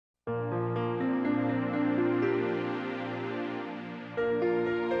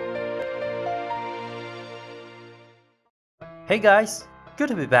Hey guys, good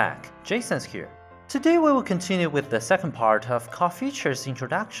to be back. Jason's here. Today we will continue with the second part of call features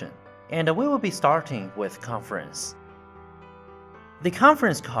introduction, and we will be starting with conference. The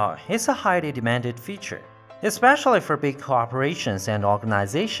conference call is a highly demanded feature, especially for big corporations and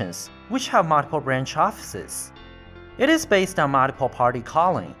organizations which have multiple branch offices. It is based on multiple party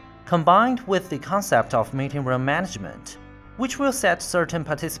calling, combined with the concept of meeting room management, which will set certain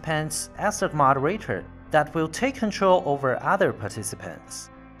participants as a moderator that will take control over other participants.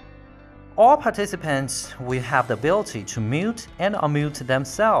 All participants will have the ability to mute and unmute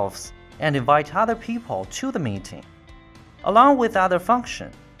themselves and invite other people to the meeting. Along with other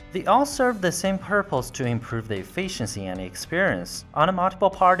functions, they all serve the same purpose to improve the efficiency and experience on a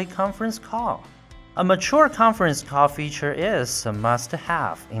multiple-party conference call. A mature conference call feature is a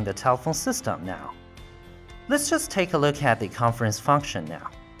must-have in the telephone system now. Let's just take a look at the conference function now.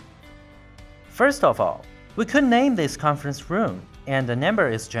 First of all, we could name this conference room and a number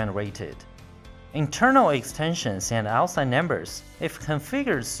is generated. Internal extensions and outside numbers, if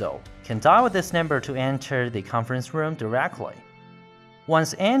configured so, can dial this number to enter the conference room directly.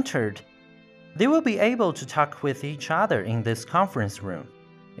 Once entered, they will be able to talk with each other in this conference room.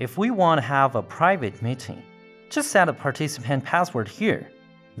 If we want to have a private meeting, just set a participant password here.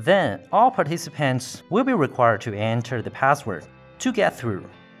 Then, all participants will be required to enter the password to get through.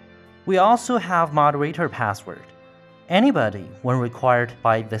 We also have moderator password. Anybody, when required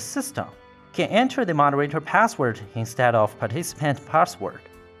by the system, can enter the moderator password instead of participant password.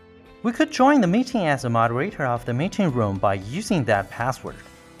 We could join the meeting as a moderator of the meeting room by using that password.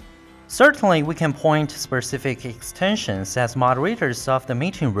 Certainly, we can point specific extensions as moderators of the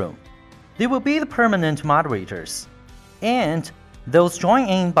meeting room. They will be the permanent moderators, and those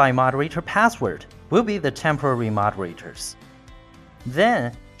joined in by moderator password will be the temporary moderators.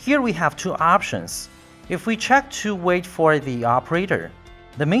 Then, here we have two options. If we check to wait for the operator,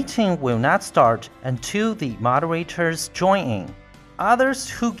 the meeting will not start until the moderators join in. Others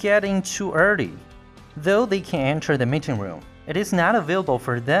who get in too early, though they can enter the meeting room, it is not available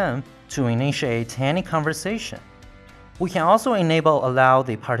for them to initiate any conversation. We can also allow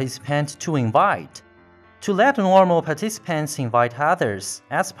the participant to invite, to let normal participants invite others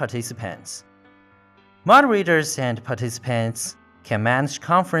as participants. Moderators and participants can manage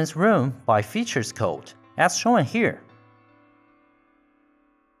conference room by features code, as shown here.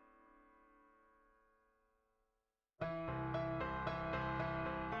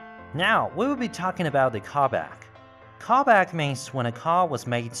 Now, we will be talking about the callback. Callback means when a call was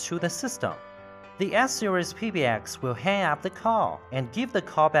made to the system. The S-Series PBX will hang up the call and give the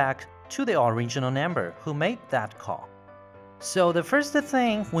callback to the original number who made that call. So the first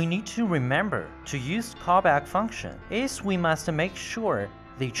thing we need to remember to use callback function is we must make sure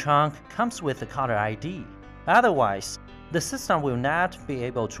the trunk comes with the caller ID. Otherwise, the system will not be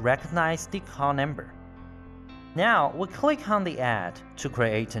able to recognize the call number. Now, we click on the add to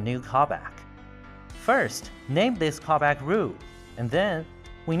create a new callback. First, name this callback rule, and then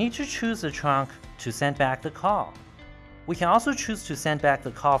we need to choose the trunk to send back the call. We can also choose to send back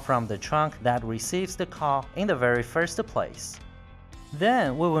the call from the trunk that receives the call in the very first place.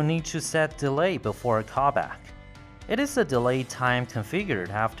 Then we will need to set delay before a callback. It is a delay time configured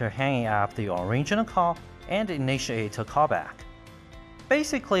after hanging up the original call and initiate a callback.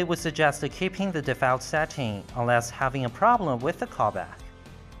 Basically, we suggest keeping the default setting unless having a problem with the callback.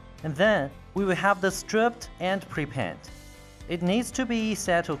 And then we will have the stripped and prepend. It needs to be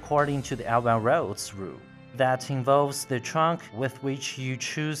set according to the outbound routes rule. That involves the trunk with which you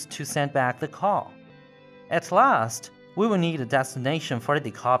choose to send back the call. At last, we will need a destination for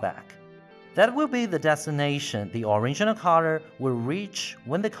the callback. That will be the destination the original caller will reach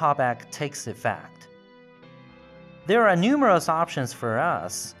when the callback takes effect. There are numerous options for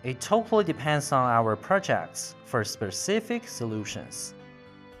us. It totally depends on our projects for specific solutions.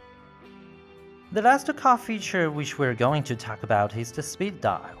 The last call feature which we're going to talk about is the speed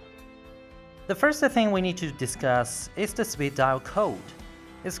dial. The first thing we need to discuss is the speed dial code.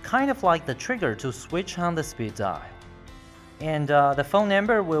 It's kind of like the trigger to switch on the speed dial. And the phone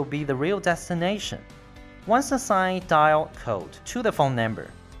number will be the real destination. Once assign dial code to the phone number,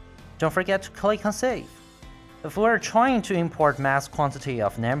 don't forget to click on save. If we're trying to import mass quantity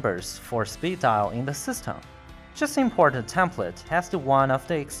of numbers for speed dial in the system, just import a template as the one of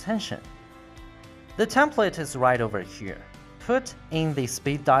the extension. The template is right over here. Put in the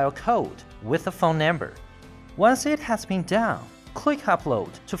speed dial code with the phone number. Once it has been done, click Upload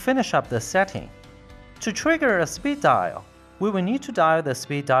to finish up the setting. To trigger a speed dial, we will need to dial the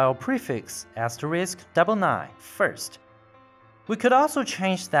speed dial prefix *99 first. We could also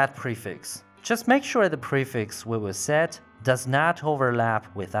change that prefix. Just make sure the prefix we will set does not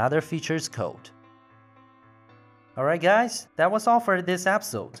overlap with other features code. Alright guys, that was all for this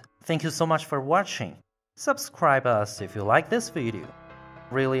episode. Thank you so much for watching. Subscribe us if you like this video.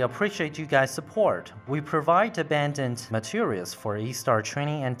 Really appreciate you guys' support. We provide abundant materials for Yeastar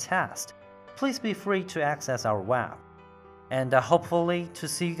training and test. Please be free to access our web. And hopefully to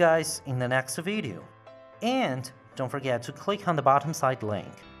see you guys in the next video. And don't forget to click on the bottom side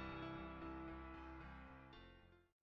link.